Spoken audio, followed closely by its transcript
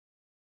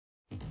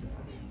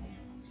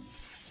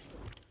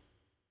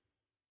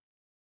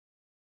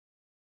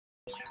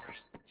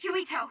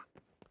Yuito!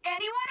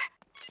 Anyone?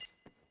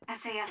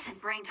 SAS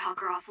and Brain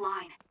Talk are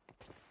offline.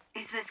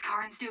 Is this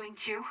Karin's doing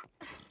too?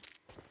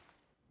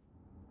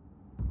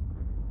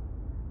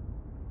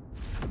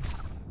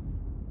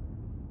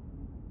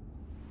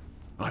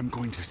 I'm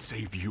going to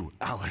save you,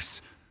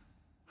 Alice.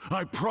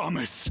 I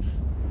promise!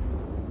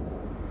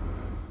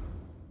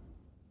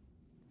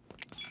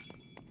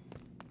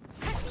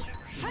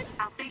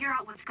 I'll figure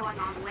out what's going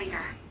on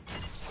later.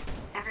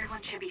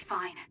 Everyone should be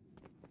fine.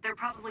 They're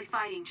probably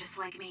fighting just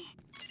like me.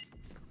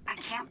 I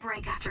can't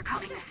break after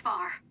coming this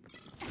far.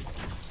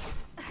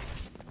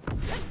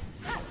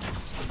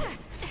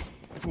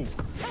 Fool.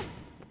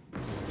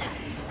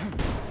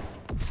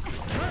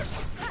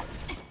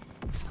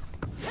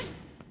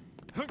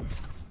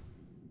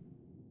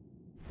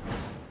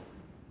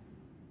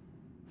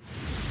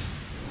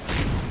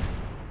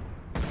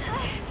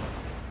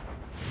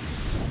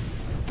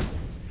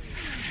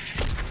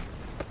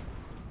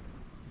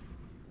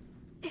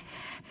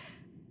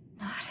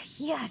 Not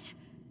yet.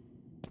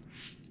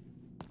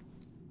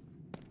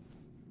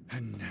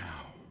 And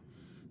now...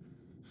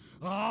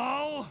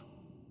 I'll...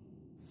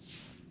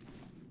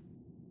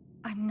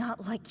 I'm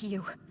not like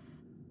you.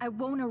 I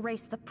won't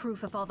erase the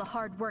proof of all the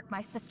hard work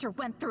my sister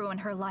went through in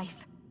her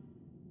life.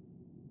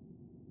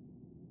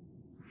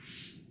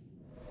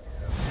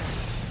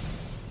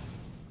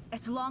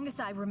 As long as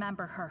I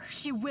remember her,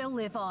 she will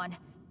live on.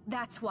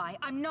 That's why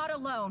I'm not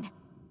alone.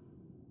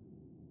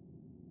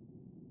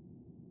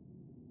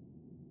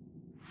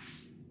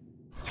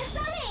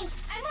 Kasane!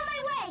 I'm on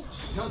my way!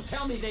 Don't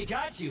tell me they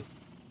got you!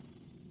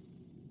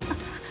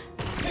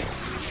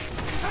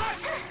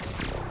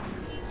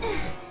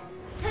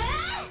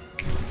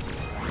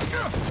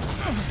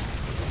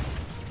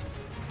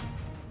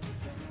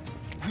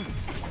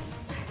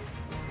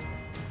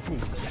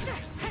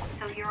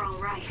 So you're all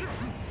right.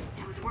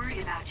 I was worried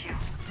about you.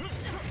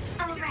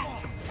 All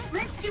right,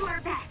 let's do our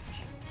best.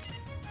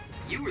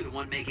 You were the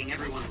one making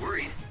everyone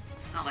worried.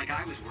 Not like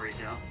I was worried,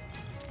 though.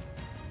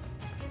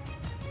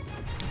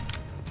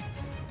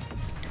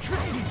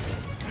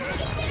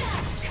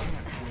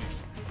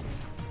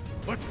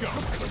 Let's go!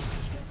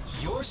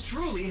 Yours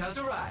truly has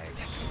arrived.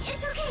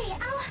 It's okay,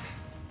 I'll...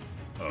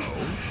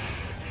 Oh?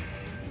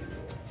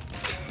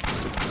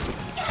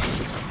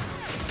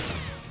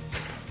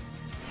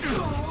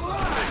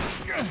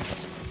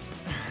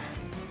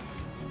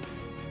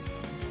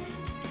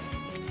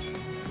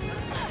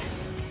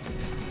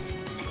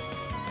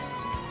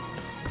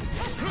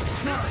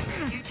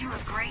 You two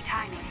have great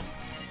timing.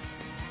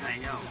 I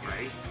know,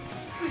 right?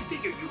 I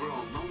figured you were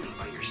all lonely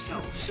by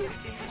yourself, so we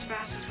came as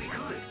fast as we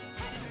could.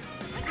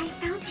 I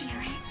felt you,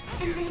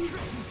 and then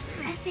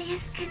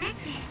SAS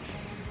connected.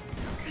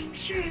 I'm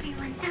sure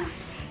everyone else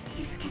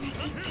is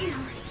connected too.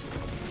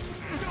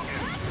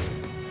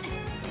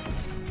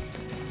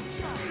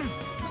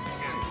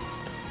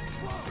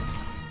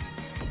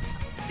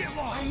 Get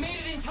lost! I made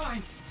it in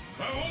time!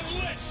 I won't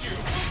let you!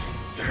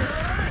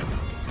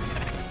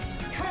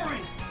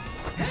 Karin!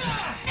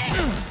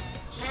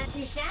 Not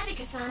too shabby,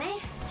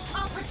 Kasane.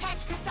 I'll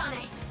protect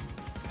Kasane.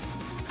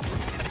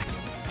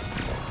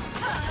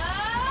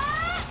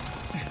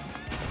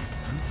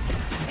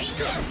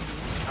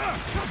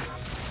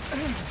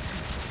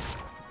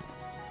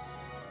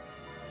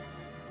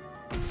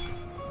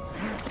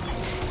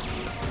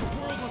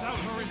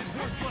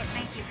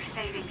 Thank you for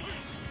saving me.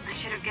 I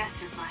should have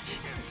guessed as much.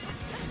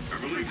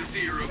 I'm relieved to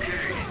see you're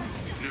okay.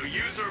 Now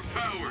use our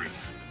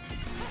powers.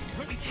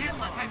 We can't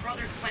let my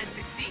brother's plan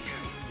succeed.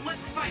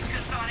 Let's fight,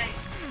 Kasane!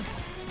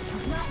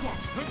 Not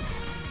yet.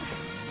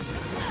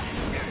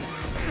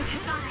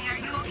 Kasane, are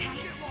you okay?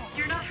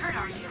 You're not hurt,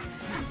 are you?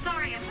 I'm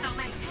sorry I'm so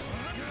late.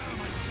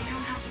 You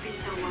don't have to be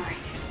so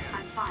worried.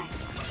 I'm fine.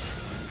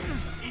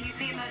 Save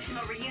the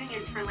emotional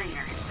reunions for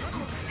later.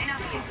 I know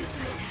how you do.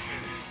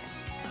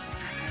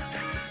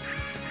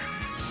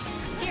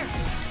 Here.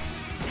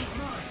 Thanks.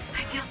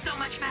 I feel so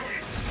much better.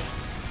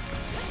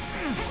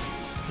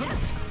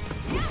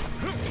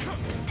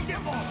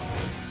 Get lost!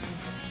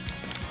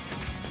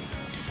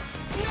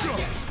 Not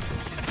yet!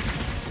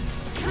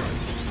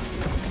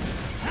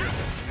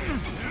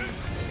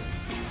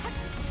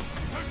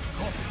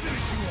 I'll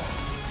finish you off!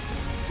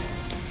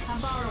 I'm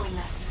borrowing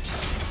this.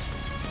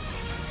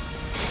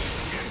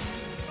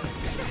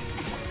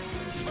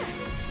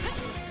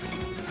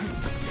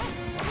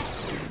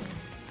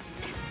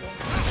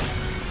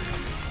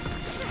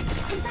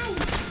 Goodbye.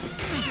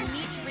 You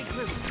need to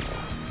regroup.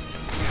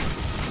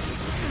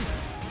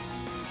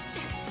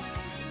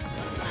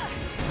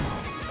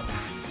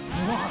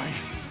 Why?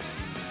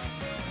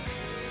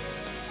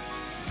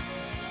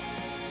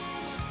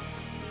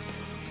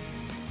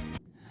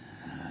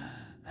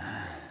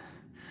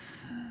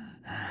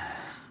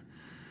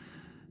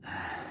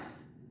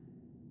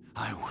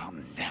 I will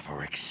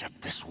never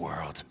accept this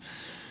world.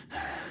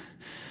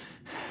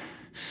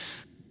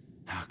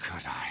 How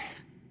could I?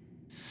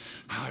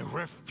 I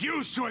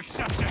refuse to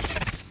accept it!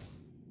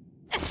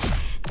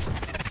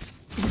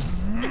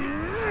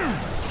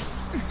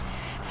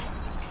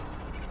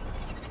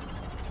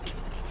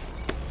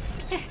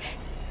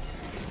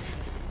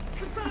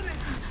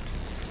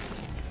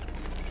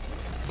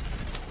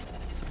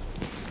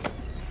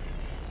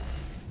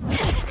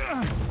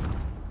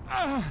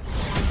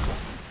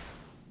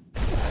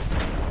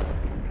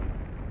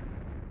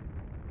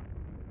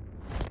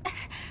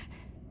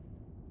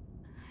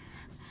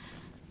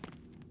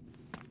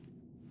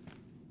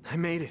 I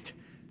made it.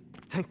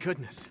 Thank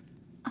goodness.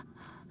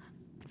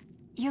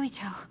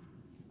 Yuito.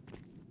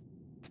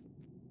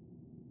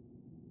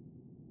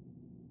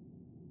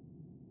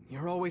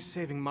 You're always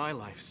saving my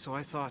life, so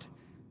I thought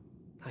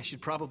I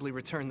should probably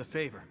return the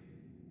favor.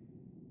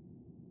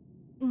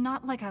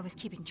 Not like I was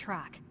keeping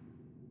track.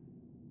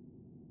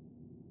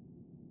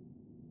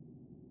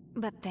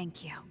 But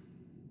thank you.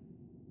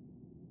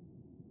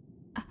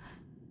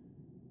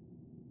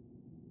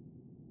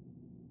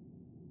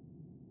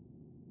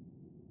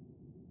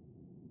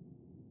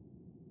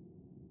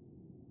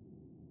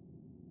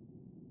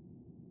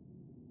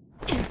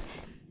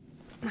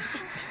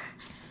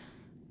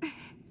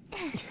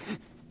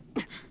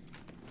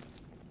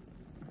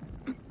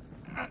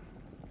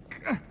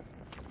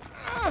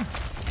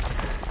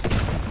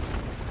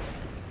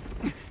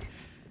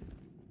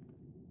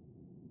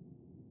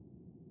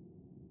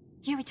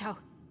 Yuito.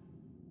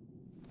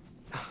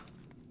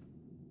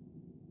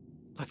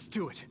 Let's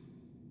do it.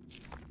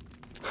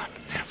 I'm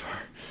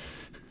never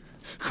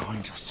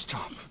going to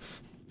stop.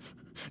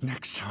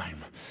 Next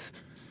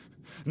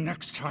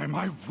time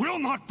I will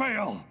not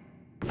fail!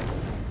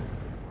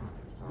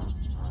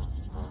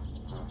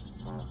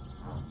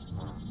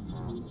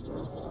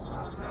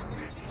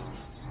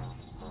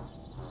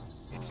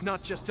 It's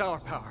not just our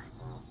power.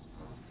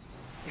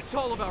 It's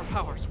all of our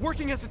powers,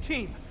 working as a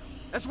team,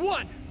 as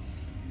one!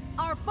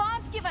 Our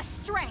bonds give us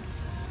strength!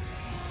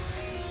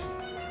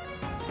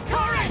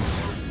 Courage!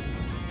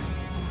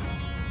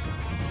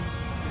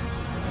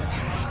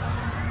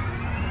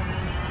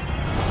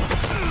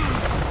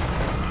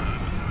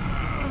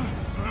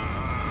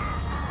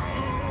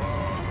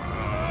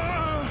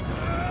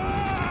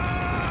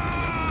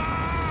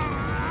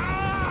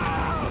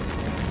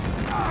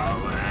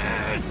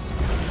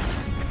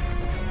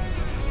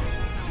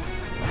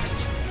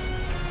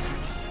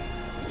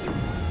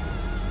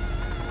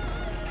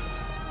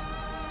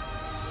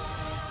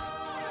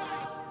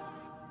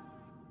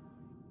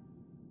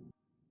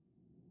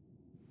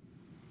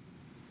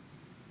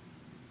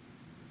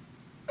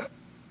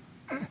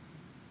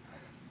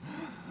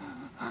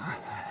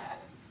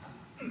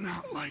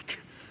 Not like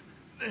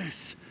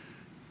this.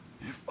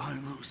 If I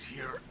lose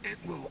here, it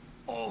will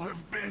all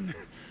have been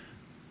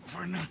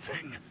for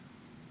nothing.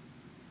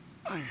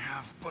 I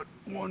have but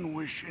one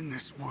wish in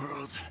this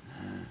world,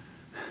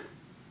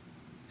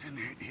 and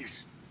it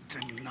is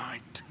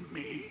denied to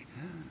me.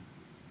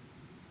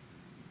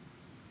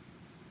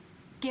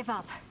 Give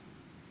up.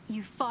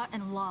 You fought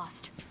and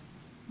lost.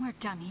 We're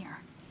done here.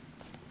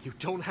 You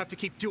don't have to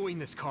keep doing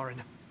this,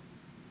 Karin.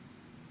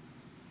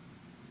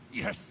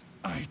 Yes,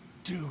 I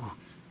do.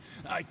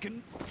 I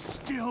can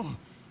still...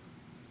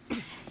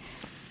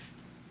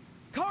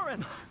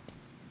 Karin!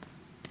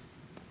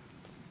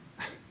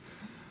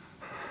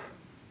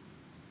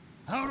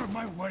 Out of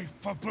my way,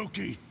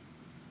 Fubuki!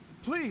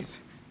 Please!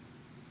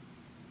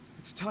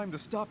 It's time to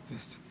stop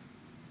this.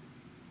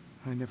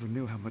 I never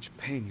knew how much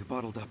pain you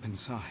bottled up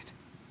inside.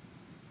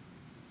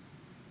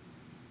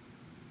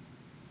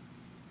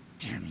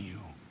 Damn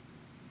you.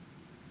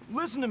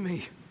 Listen to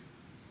me!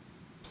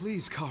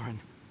 Please,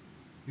 Karin.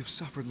 You've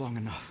suffered long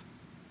enough.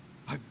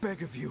 I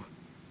beg of you,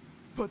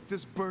 put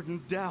this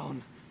burden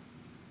down.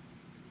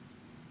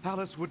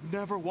 Alice would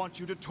never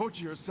want you to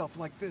torture yourself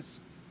like this.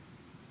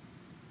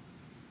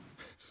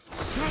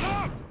 Shut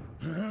up!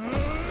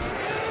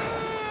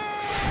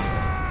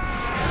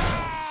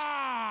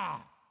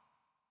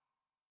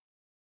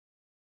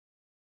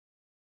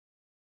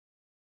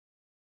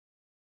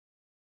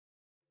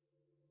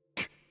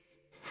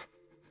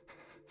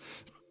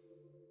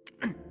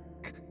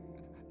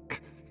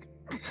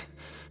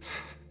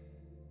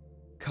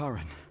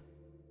 Karin,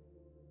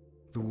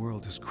 the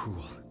world is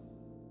cruel,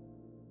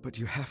 but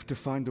you have to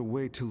find a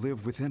way to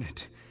live within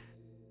it.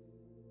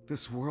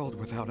 This world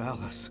without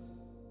Alice.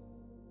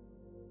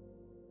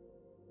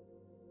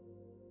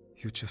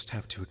 You just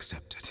have to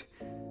accept it.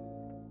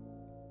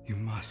 You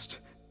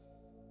must.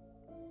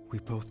 We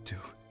both do.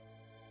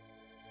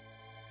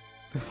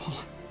 Live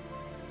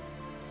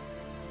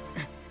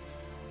on.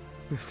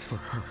 Live for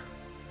her.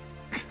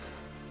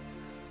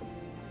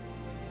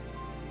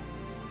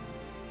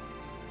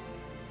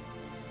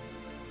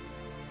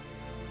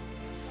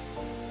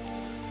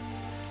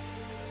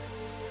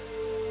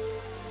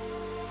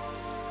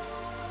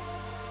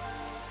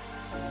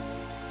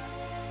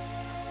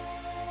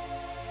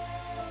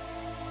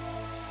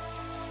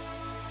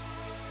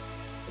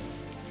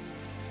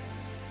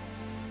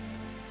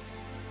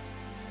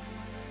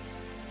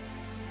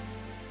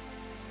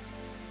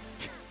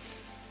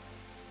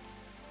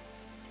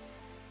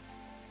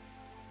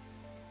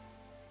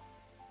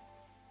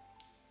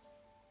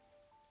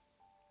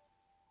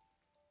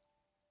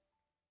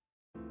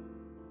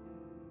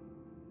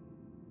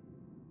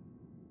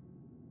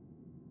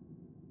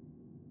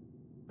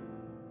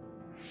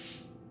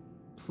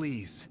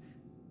 Please,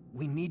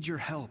 we need your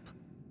help.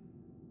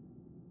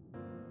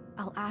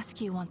 I'll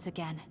ask you once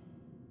again.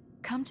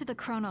 Come to the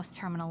Chronos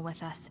terminal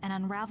with us and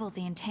unravel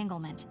the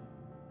entanglement.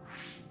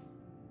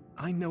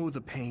 I know the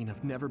pain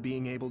of never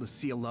being able to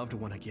see a loved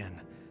one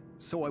again,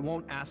 so I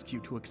won't ask you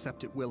to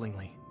accept it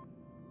willingly.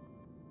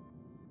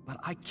 But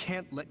I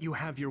can't let you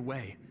have your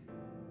way.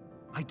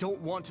 I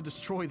don't want to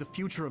destroy the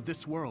future of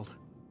this world.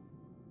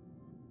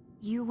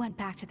 You went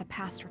back to the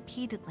past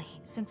repeatedly,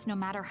 since no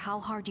matter how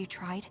hard you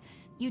tried,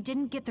 you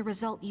didn't get the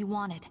result you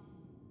wanted.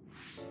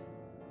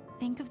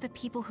 Think of the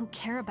people who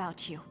care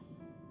about you.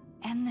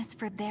 End this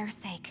for their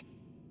sake.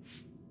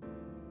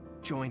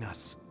 Join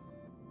us.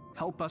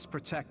 Help us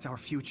protect our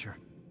future.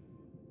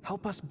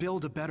 Help us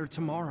build a better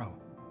tomorrow.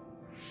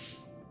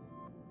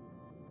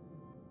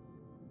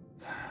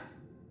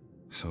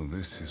 So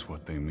this is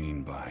what they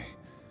mean by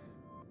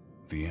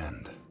the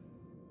end.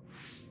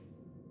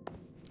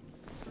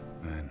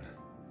 Then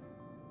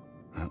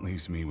that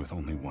leaves me with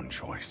only one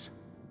choice.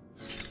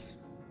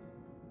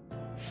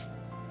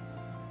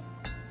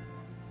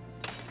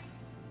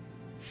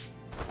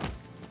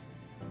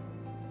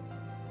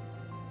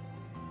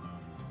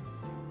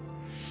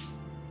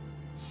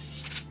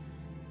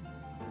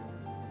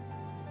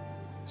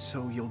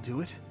 So you'll do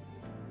it?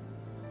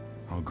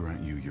 I'll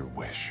grant you your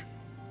wish.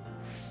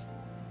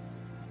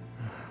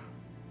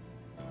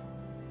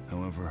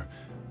 However,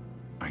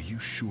 are you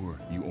sure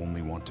you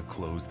only want to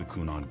close the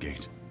Kunad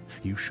Gate?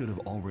 You should have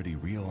already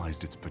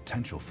realized its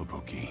potential,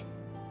 Fubuki.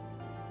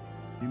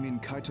 You mean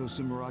Kaito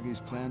Sumeragi's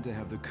plan to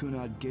have the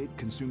Kunad Gate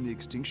consume the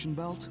Extinction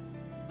Belt?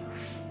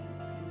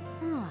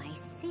 Oh, I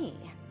see.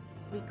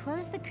 We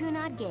close the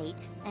Kunad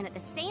Gate, and at the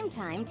same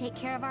time take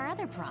care of our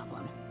other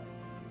problem.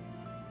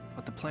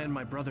 But the plan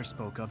my brother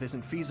spoke of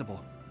isn't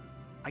feasible.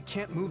 I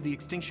can't move the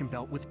Extinction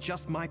Belt with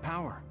just my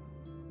power.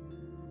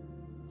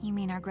 You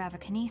mean our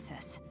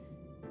gravikinesis?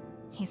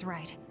 He's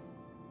right.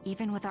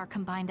 Even with our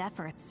combined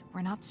efforts,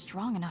 we're not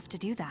strong enough to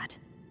do that.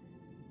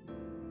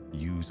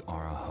 Use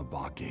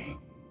Arahabaki.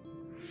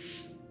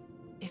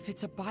 If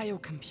it's a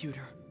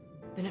biocomputer,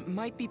 then it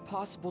might be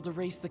possible to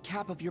raise the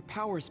cap of your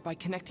powers by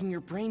connecting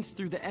your brains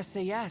through the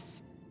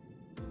SAS.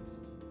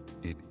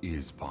 It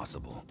is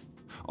possible.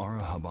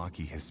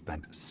 Arahabaki has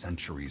spent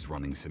centuries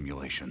running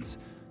simulations.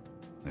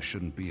 There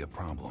shouldn't be a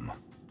problem.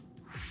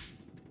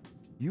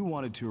 You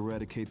wanted to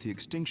eradicate the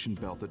Extinction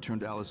Belt that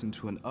turned Alice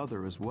into an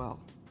other as well.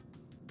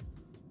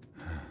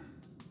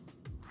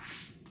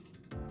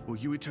 Will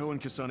Yuito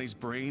and Kasani's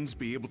brains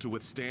be able to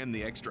withstand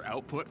the extra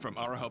output from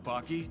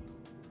Arahabaki?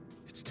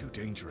 It's too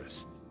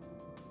dangerous.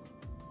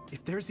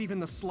 If there's even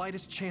the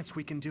slightest chance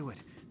we can do it,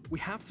 we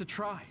have to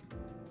try.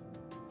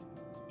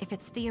 If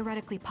it's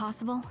theoretically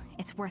possible,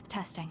 it's worth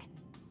testing.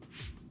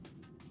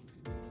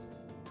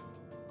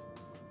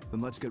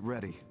 Then let's get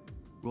ready.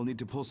 We'll need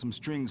to pull some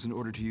strings in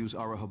order to use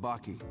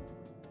Arahabaki.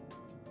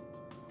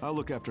 I'll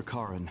look after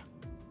Karin.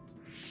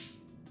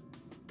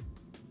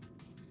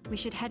 We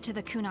should head to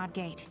the Kunad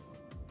Gate.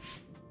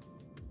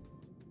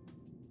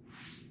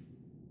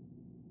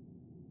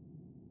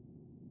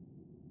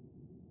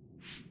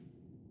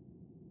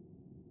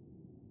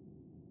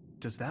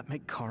 Does that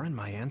make Karin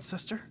my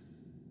ancestor?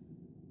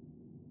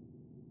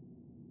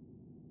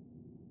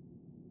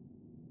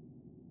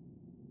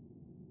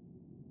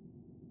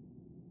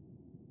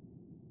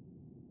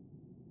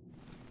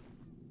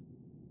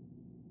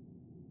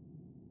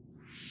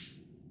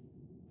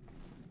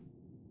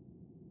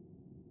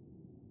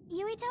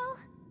 Yuito?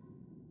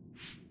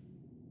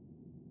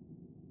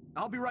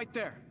 I'll be right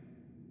there.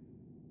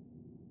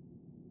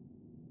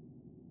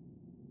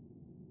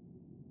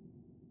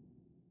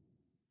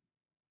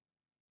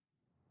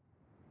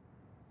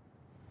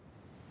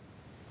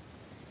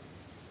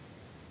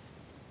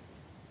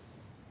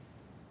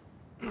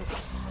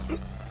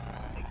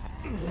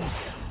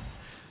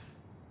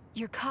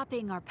 You're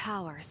copying our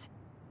powers,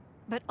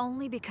 but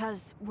only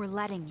because we're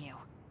letting you.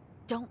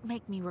 Don't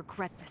make me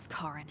regret this,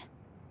 Karin.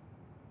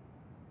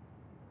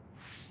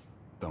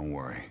 Don't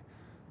worry.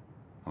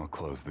 I'll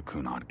close the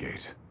Kunad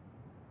Gate.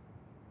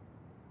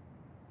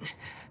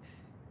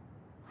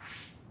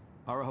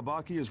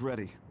 Arahabaki is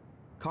ready.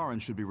 Karin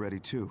should be ready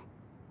too.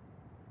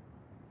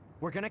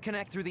 We're gonna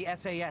connect through the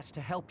SAS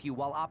to help you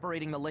while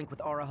operating the link with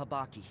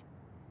Arahabaki.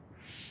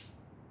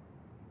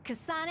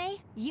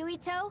 Kasane,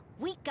 Yuito,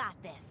 we got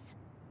this.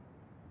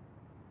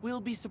 We'll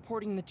be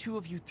supporting the two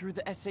of you through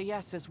the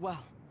SAS as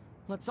well.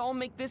 Let's all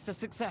make this a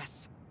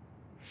success.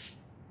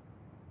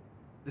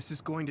 This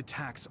is going to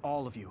tax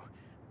all of you,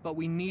 but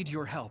we need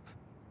your help.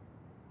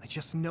 I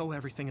just know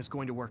everything is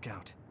going to work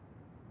out.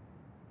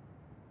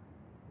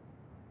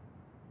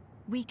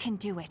 We can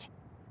do it.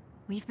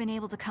 We've been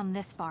able to come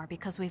this far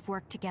because we've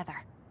worked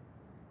together.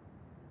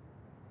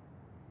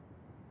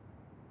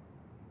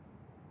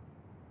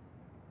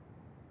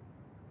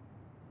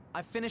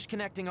 I've finished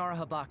connecting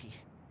Arahabaki.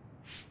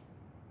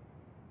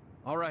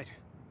 All right,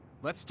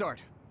 let's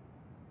start.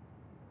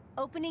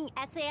 Opening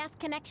SAS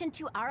connection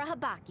to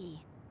Arahabaki.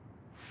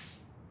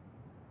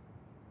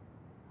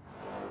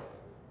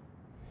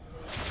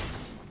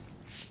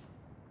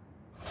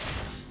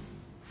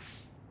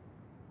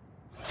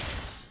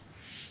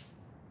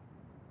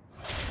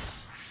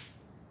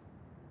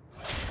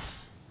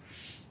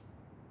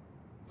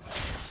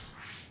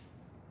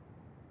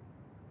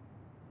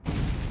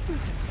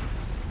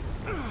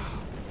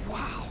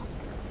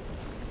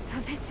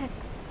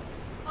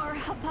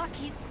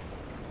 Arahabaki's...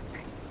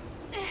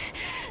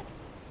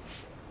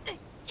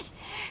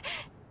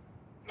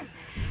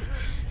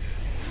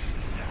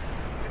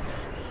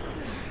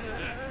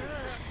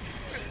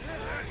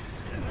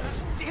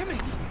 Damn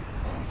it!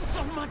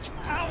 So much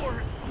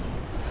power!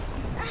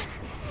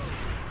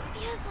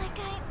 Feels like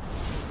I'm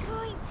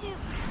going to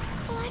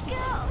black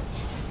out.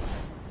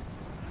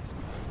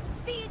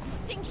 The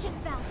extinction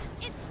belt.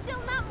 It's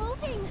still not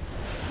moving.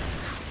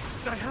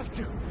 I have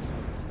to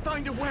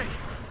find a way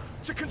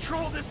to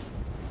control this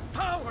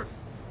power.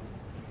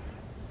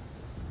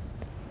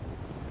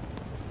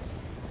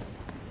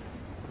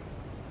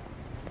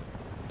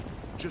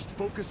 Just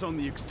focus on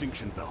the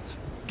extinction belt.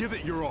 Give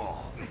it your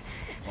all.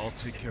 I'll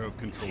take care of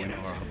controlling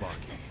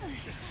Arahabaki.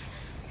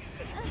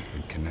 I've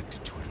been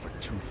connected to it for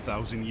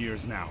 2,000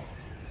 years now.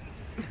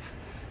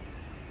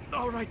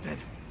 All right then,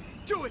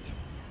 do it!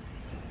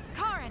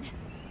 Karen!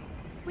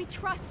 We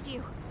trust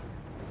you.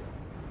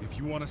 If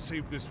you want to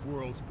save this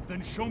world,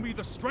 then show me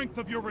the strength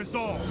of your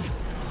resolve!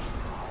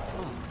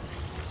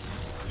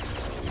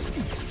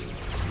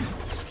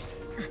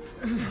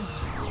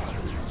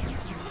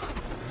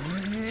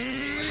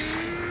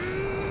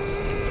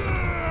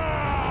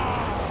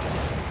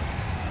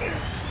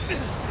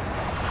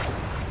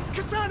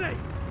 Kasane!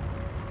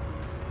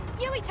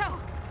 Yuito!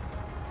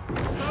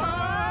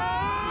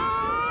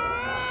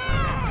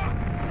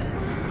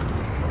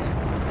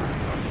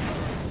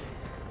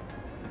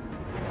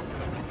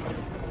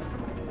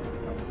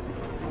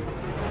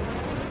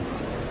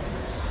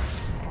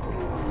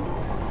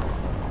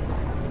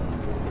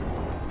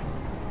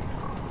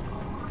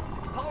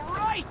 All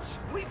right!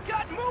 We've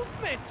got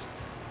movement!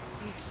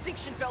 The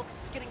extinction belt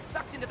is getting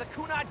sucked into the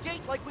Kunad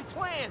Gate like we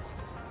planned!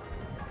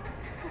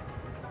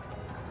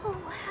 Oh,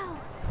 wow.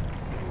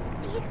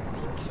 The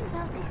extinction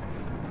belt is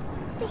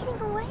fading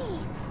away.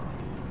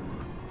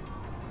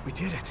 We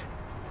did it.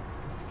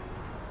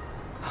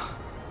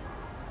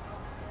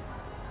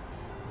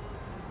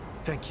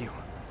 Thank you,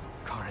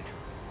 Karen.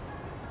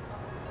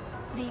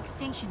 The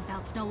extinction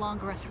belt's no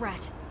longer a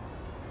threat.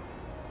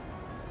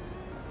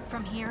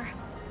 From here,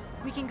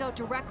 we can go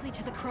directly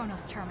to the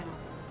Kronos terminal.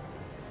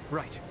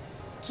 Right.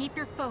 Keep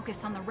your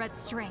focus on the red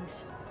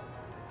strings.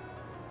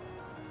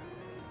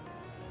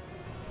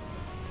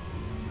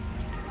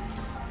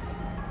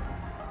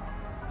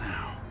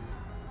 Now.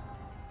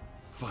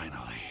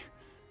 Finally.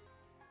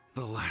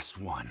 The last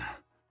one.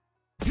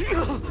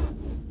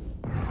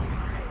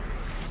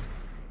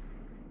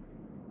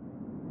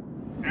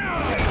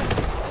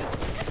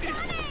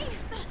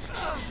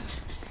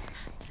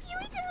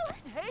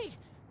 Hey!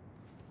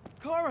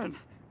 Karen!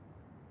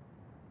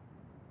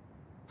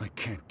 I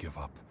can't give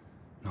up.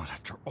 Not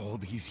after all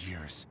these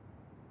years.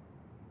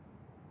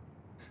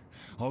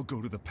 I'll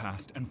go to the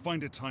past and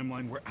find a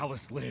timeline where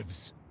Alice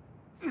lives.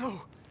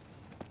 No!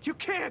 You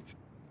can't!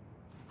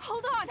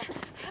 Hold on!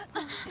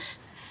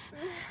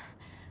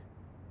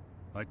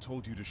 I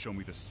told you to show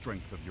me the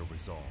strength of your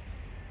resolve.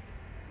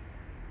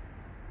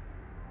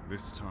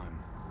 This time,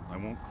 I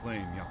won't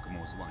claim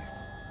Yakumo's life.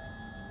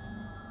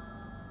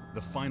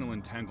 The final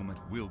entanglement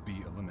will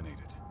be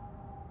eliminated.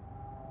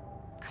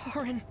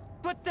 Karen,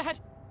 but that...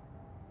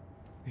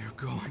 You're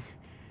going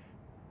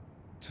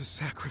to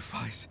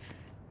sacrifice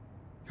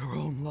your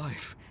own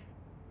life.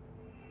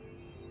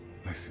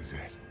 This is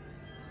it.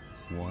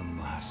 One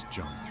last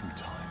jump through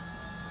time.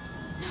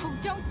 No,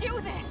 don't do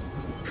this!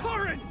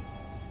 Karen!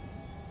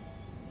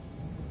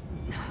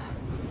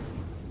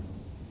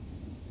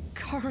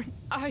 Karen,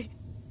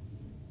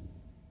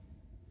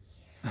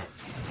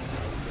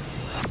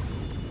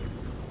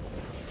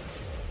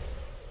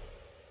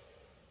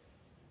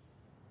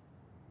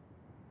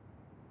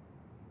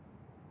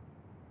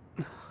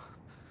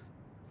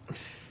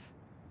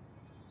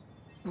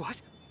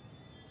 What?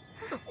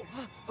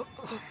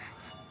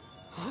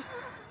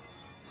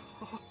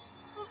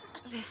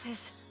 This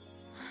is...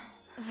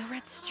 the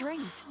red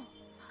strings.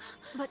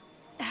 But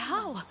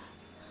how?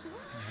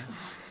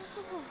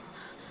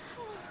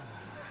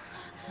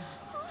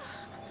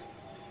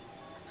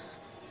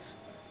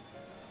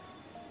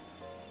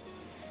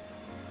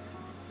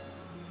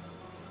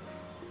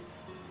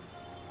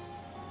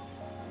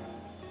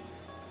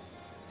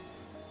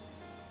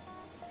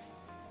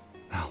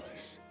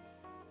 Alice.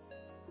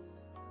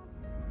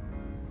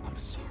 I'm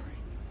sorry.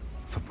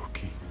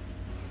 Fubuki.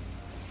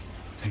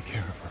 Take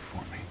care of her for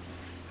me.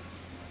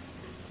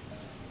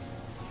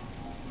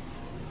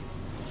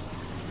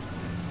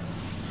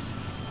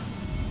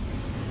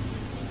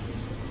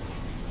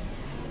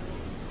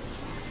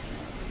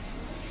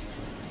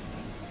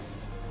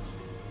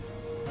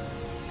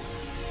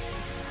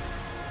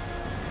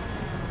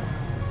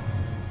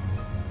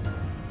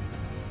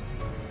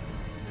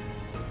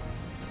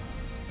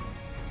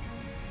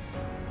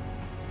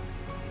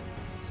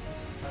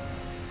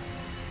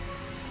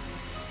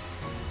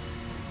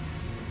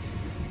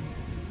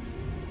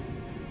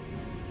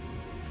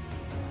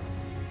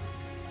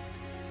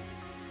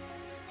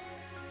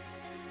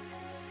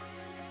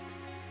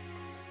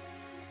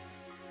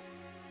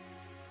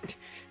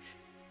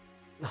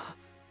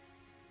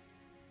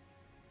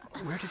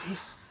 Where did he...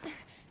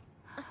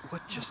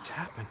 What just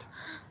happened?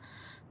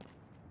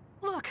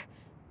 Look!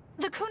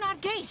 The Kunad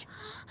Gate!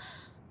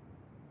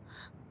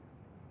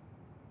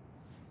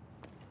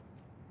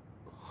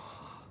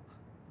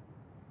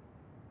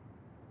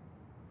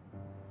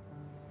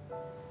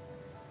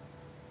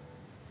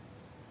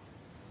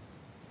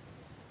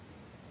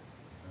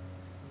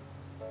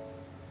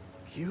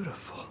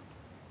 Beautiful.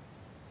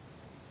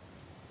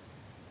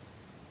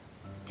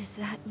 Does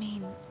that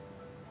mean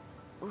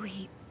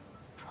we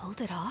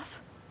pulled it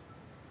off?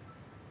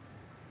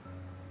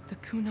 The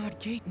Kunad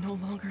Gate no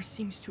longer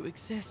seems to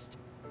exist.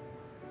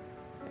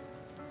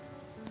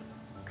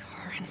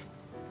 Karen.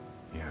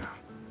 Yeah.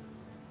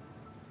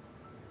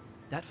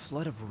 That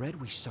flood of red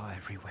we saw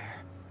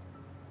everywhere.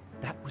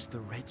 That was the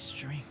red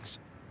strings,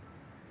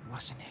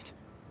 wasn't it?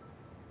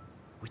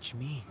 Which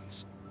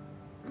means...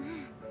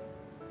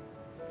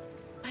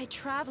 By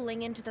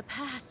traveling into the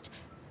past,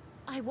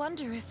 I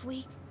wonder if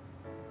we...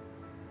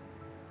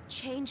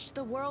 changed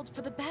the world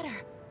for the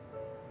better.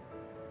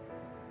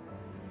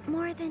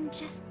 More than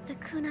just the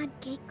Kunad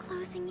Gate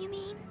closing, you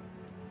mean?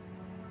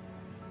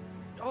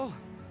 Oh!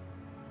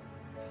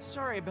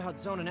 Sorry about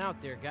zoning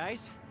out there,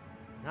 guys.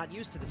 Not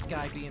used to the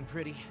sky being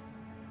pretty.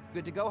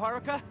 Good to go,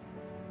 Haruka?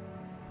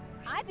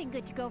 I've been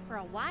good to go for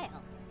a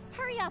while.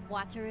 Hurry up,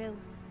 Wataru.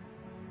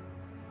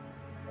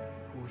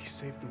 We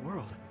saved the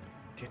world,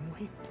 didn't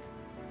we?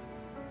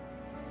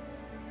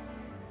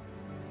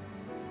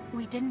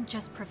 We didn't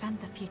just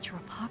prevent the future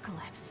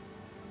apocalypse.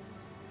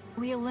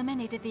 We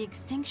eliminated the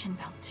extinction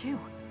belt, too.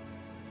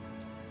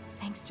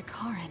 Thanks to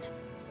Karen.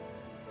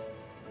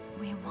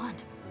 We won.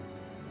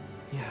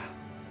 Yeah.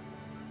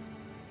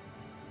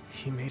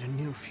 He made a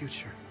new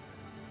future.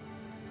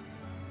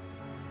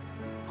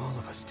 All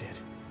of us did.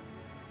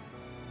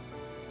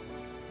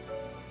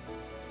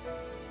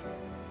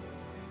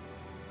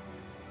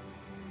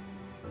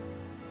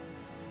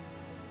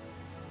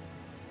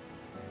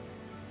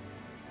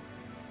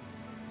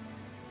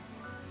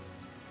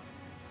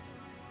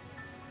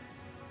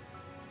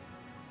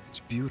 It's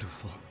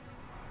beautiful.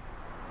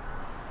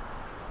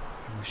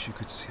 I wish you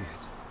could see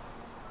it.